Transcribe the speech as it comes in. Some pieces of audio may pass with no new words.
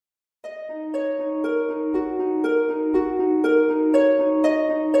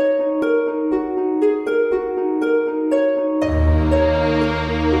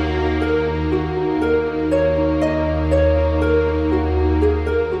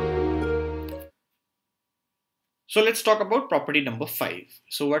So let's talk about property number 5.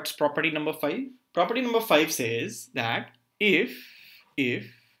 So what's property number 5? Property number 5 says that if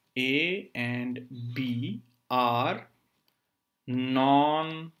A and B are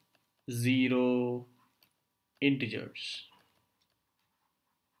non-zero integers.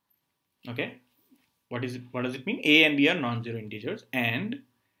 Okay, what does it mean? A and B are non-zero integers, and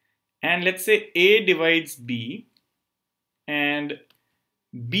let's say A divides B and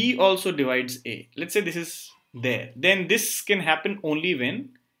B also divides A. Let's say this is there. Then this can happen only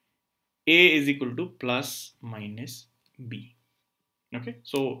when A is equal to plus minus B. Okay,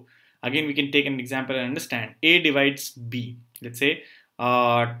 so again we can take an example and understand. A divides B. Let's say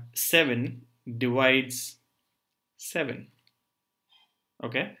 7 divides 7.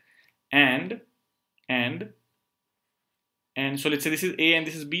 Okay, and so let's say this is A and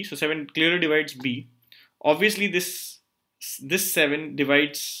this is B. So 7 clearly divides B. Obviously this 7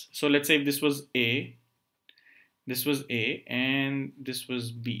 divides. So let's say if this was A and this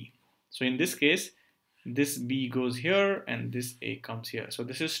was B. So in this case, this B goes here and this A comes here. So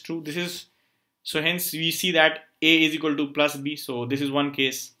this is true. So hence we see that A is equal to plus B. So this is one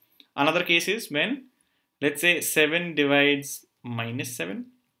case. Another case is when, let's say 7 divides minus 7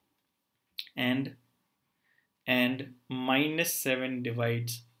 and minus 7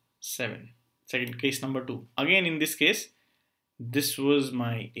 divides 7. Second case number 2. Again in this case, this was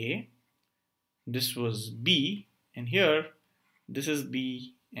my A, this was B, and here this is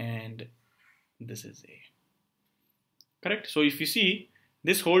B and this is A. Correct? So if you see,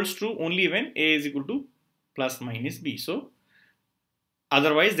 this holds true only when A is equal to plus minus B. So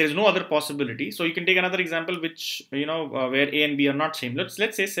otherwise there is no other possibility. So you can take another example which, where A and B are not same. Let's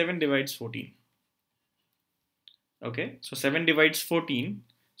say 7 divides 14. Okay, so 7 divides 14.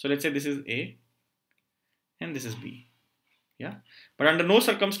 So let's say this is A and this is B. Yeah, but under no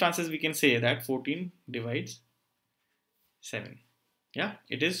circumstances we can say that 14 divides 7. Yeah,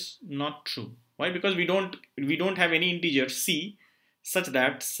 it is not true. Why? Because we don't have any integer C such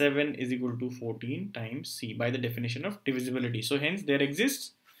that 7 is equal to 14 times C by the definition of divisibility. So hence there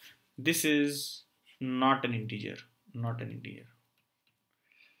exists, this is not an integer,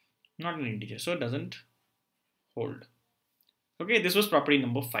 so it doesn't hold. Okay, this was property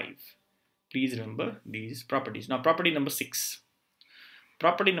number 5. Please remember these properties. Now property number 6.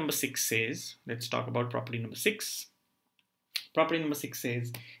 Property number 6 says, let's talk about property number 6. Property number 6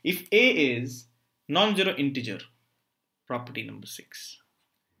 says, if A is non-zero integer, property number 6,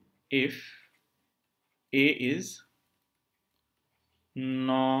 if A is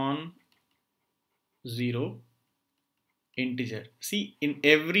non-zero integer. See, in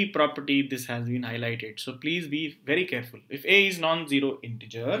every property this has been highlighted, so please be very careful. If A is non-zero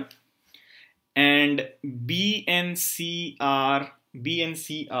integer and B and C are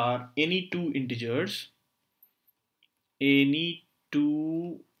any two integers,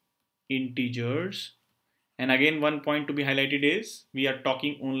 and again one point to be highlighted is we are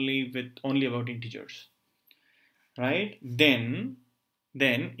talking only about integers, right? Then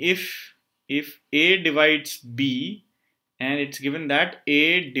if A divides B and it's given that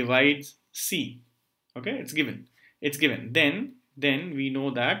A divides C, okay, it's given, then we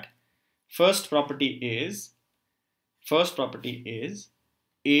know that first property is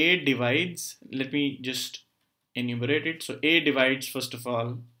A divides, let me just enumerate it. So A divides first of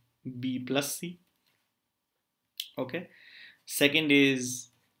all B plus C. Okay. Second is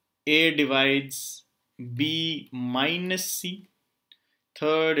A divides B minus C.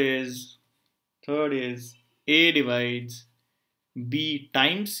 Third is A divides B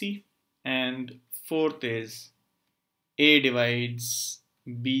times C. And fourth is A divides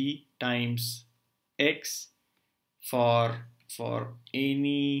B times X for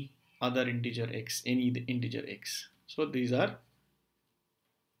any other integer X, So these are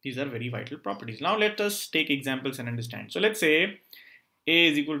very vital properties. Now let us take examples and understand. So let's say A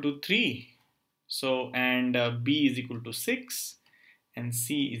is equal to 3, so and B is equal to 6 and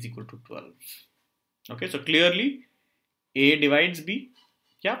C is equal to 12. Okay, so clearly A divides B.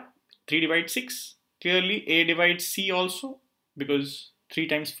 Yeah, 3 divides 6. Clearly A divides C also, because 3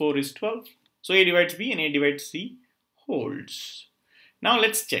 times 4 is 12. So A divides B and A divides C holds. Now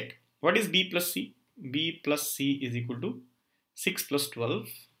let's check. What is B plus C? B plus C is equal to 6 plus 12,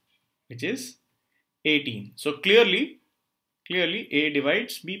 which is 18. So clearly A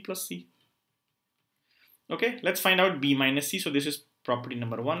divides B plus C. Okay, let's find out B minus C. So this is property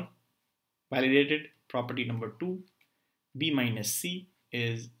number 1, validated. Property number 2, B minus C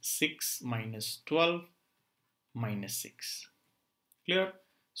is 6 minus 12 minus 6. Clear?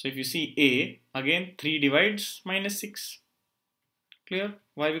 So if you see A, again 3 divides minus 6. Clear?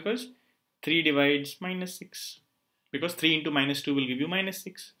 Why? Because 3 divides minus 6. because 3 into minus 2 will give you minus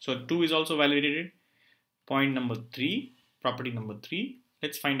 6. So 2 is also validated. Point number 3, property number 3.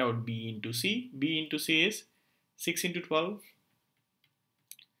 Let's find out B into C. B into C is 6 into 12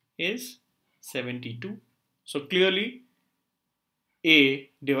 is 72. So clearly A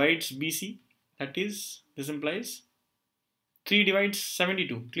divides BC. That is, this implies 3 divides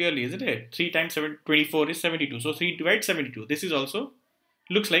 72. Clearly, isn't it? 3 times 24 is 72. So 3 divides 72. This is also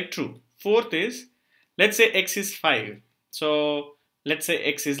looks like true. Fourth is, let's say x is 5. So let's say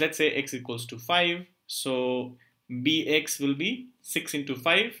x equals to 5. So bx will be 6 into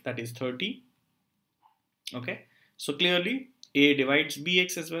 5, that is 30. Okay. So clearly A divides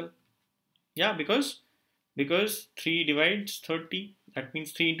bx as well. Yeah, because 3 divides 30. That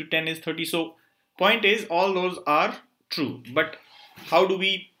means 3 into 10 is 30. So point is, all those are true. But how do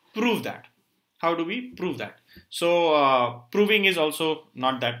we prove that? How do we prove that? So proving is also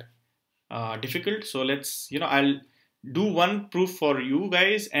not that difficult. So let's, I'll do one proof for you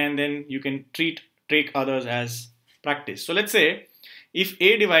guys, and then you can take others as practice. So let's say if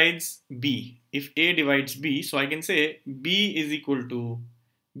A divides B, so I can say B is equal to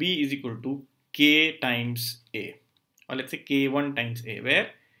K times A, or let's say K1 times A,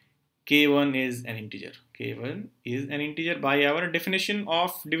 where K1 is an integer. K1 is an integer by our definition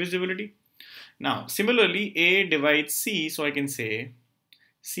of divisibility. Now, similarly, A divides C, so I can say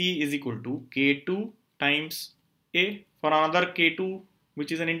C is equal to K2 times A for another K2,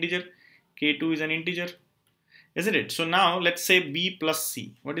 which is an integer. K2 is an integer, isn't it? So now let's say B plus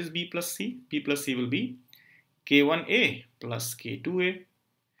C. What is B plus C? B plus C will be K1A plus K2A,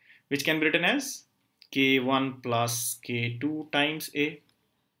 which can be written as K1 plus K2 times A.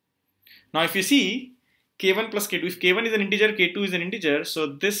 Now if you see K1 plus K2, if K1 is an integer, K2 is an integer, so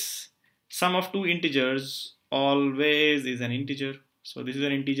this sum of two integers always is an integer. So this is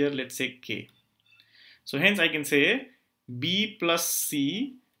an integer, let's say K. So hence I can say B plus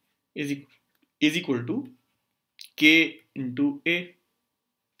C is equal to K into A.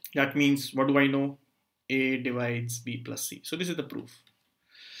 That means, what do I know? A divides B plus C. So this is the proof.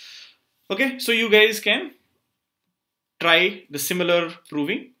 Okay, so you guys can try the similar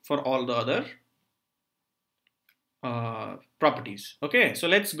proving for all the other properties. Okay, so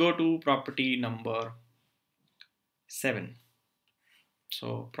let's go to property number 7.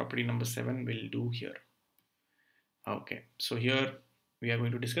 So property number 7 we'll do here. Okay, so here we are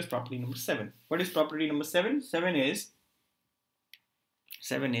going to discuss property number 7. What is property number 7? 7 is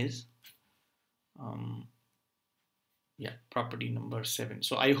property number 7.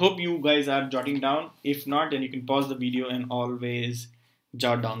 So I hope you guys are jotting down. If not, then you can pause the video and always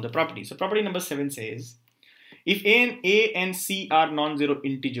jot down the property. So property number 7 says, if A and C are non-zero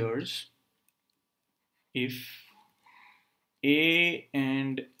integers, if A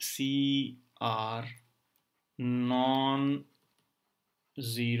and C are non-zero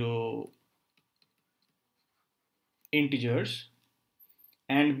integers,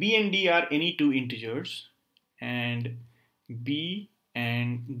 and B and D are any two integers, and B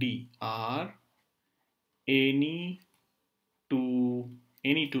and D are any two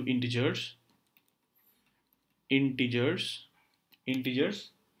integers, then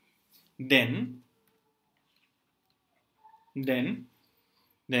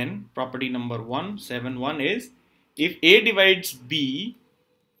property number 7.1 is, if A divides B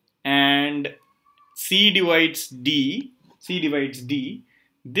and C divides D,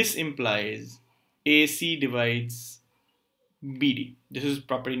 this implies AC divides BD. This is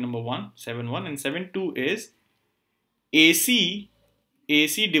property number 7.1, and 7.2 is AC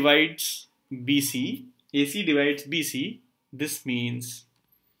divides BC. This means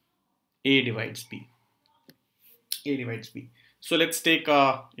A divides B. So let's take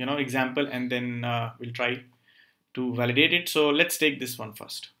a example, and then we'll try to validate it. So let's take this one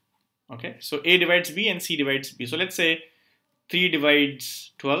first. Okay, so A divides B and C divides B. So let's say 3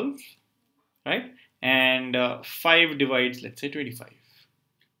 divides 12, right? And 5 divides, let's say, 25.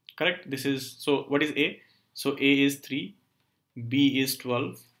 Correct? This is, so what is A? So A is 3, B is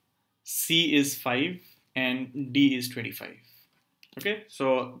 12, C is 5, and D is 25. Okay,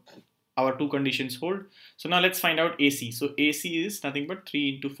 so our two conditions hold. So now let's find out AC. So AC is nothing but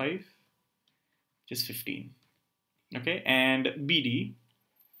 3 into 5, which is 15. Okay, and BD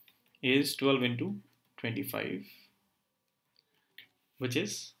is 12 into 25, which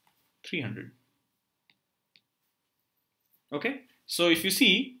is 300. Okay, so if you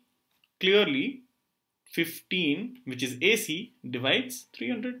see clearly, 15, which is AC, divides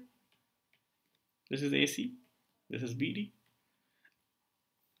 300. This is AC, this is BD,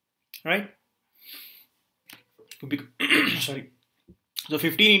 right? Sorry. So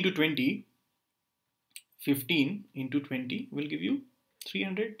 15 into 20, 15 into 20 will give you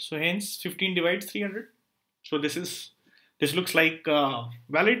 300. So hence 15 divides 300. So this looks like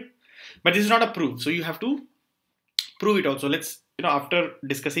valid, but this is not a proof. So you have to prove it also. Let's, after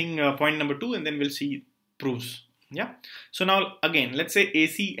discussing point number 2, and then we'll see proofs. Yeah. So now again, let's say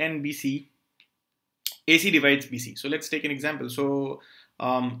AC and BC. AC divides BC. So let's take an example. So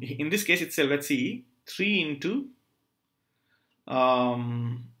in this case itself, let's see 3 into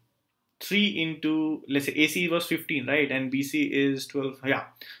let's say AC was 15, right, and BC is 12. Yeah.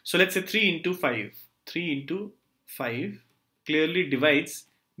 So let's say 3 into 5. 3 into 5 clearly divides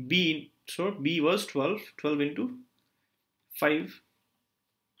B. So B was 12. 12 into 5.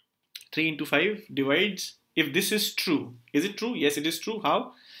 3 into 5 divides. If this is true, is it true? Yes, it is true.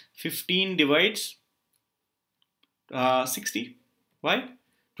 How? 15 divides 60. Why?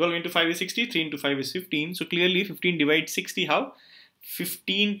 12 into 5 is 60. 3 into 5 is 15. So clearly 15 divides 60. How?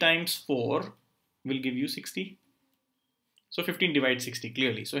 15 times 4 will give you 60. So 15 divides 60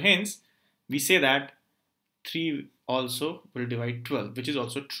 clearly. So hence we say that 3 also will divide 12, which is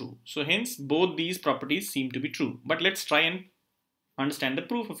also true. So hence both these properties seem to be true. But let's try and understand the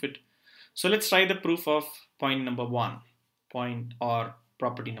proof of it. So let's try the proof of point number 1, or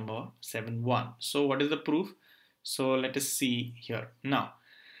property number 7.1. So what is the proof? So let us see here now.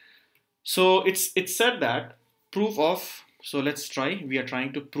 So it's said that proof of, so let's try, we are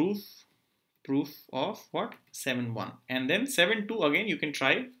trying to prove of what? 7.1, and then 7.2 again you can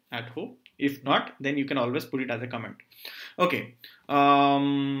try at home. If not, then you can always put it as a comment. Okay,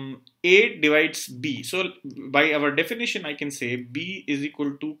 A divides B. So by our definition, I can say B is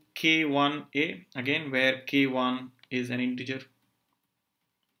equal to K1A, again where K1 is an integer.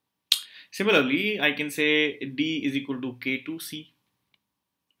 Similarly, I can say D is equal to K2C,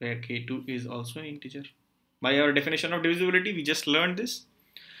 where K2 is also an integer. By our definition of divisibility, we just learned this.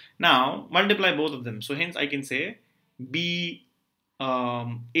 Now multiply both of them. So hence I can say B,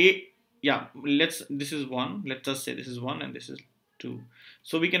 A. Yeah, this is 1. Let's just say this is 1 and this is 2.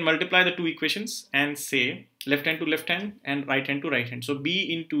 So we can multiply the two equations and say left hand to left hand and right hand to right hand. So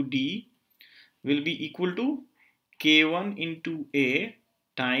B into D will be equal to K1 into A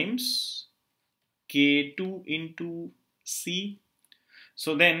times K2 into C.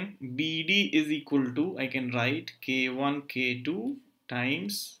 So then BD is equal to, I can write K1 K2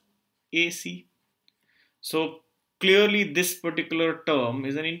 times AC. So clearly this particular term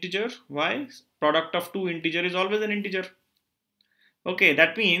is an integer. Why? Product of two integer is always an integer. Okay,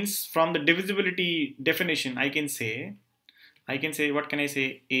 that means from the divisibility definition, I can say, what can I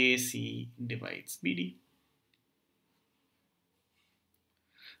say? AC divides BD.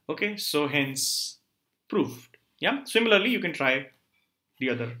 Okay, so hence proved. Yeah, similarly you can try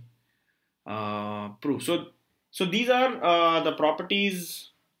the other proof. So these are the properties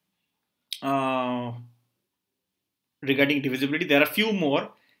regarding divisibility. There are a few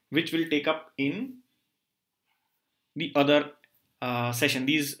more which we'll take up in the other session.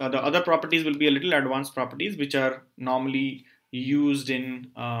 These the other properties will be a little advanced properties which are normally used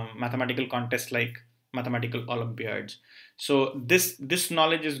in mathematical contests like mathematical Olympiads. So this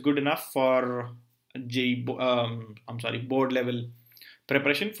knowledge is good enough for JEE, board level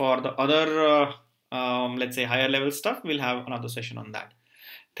preparation. For the other let's say higher level stuff, we'll have another session on that.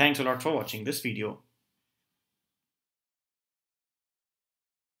 Thanks a lot for watching this video.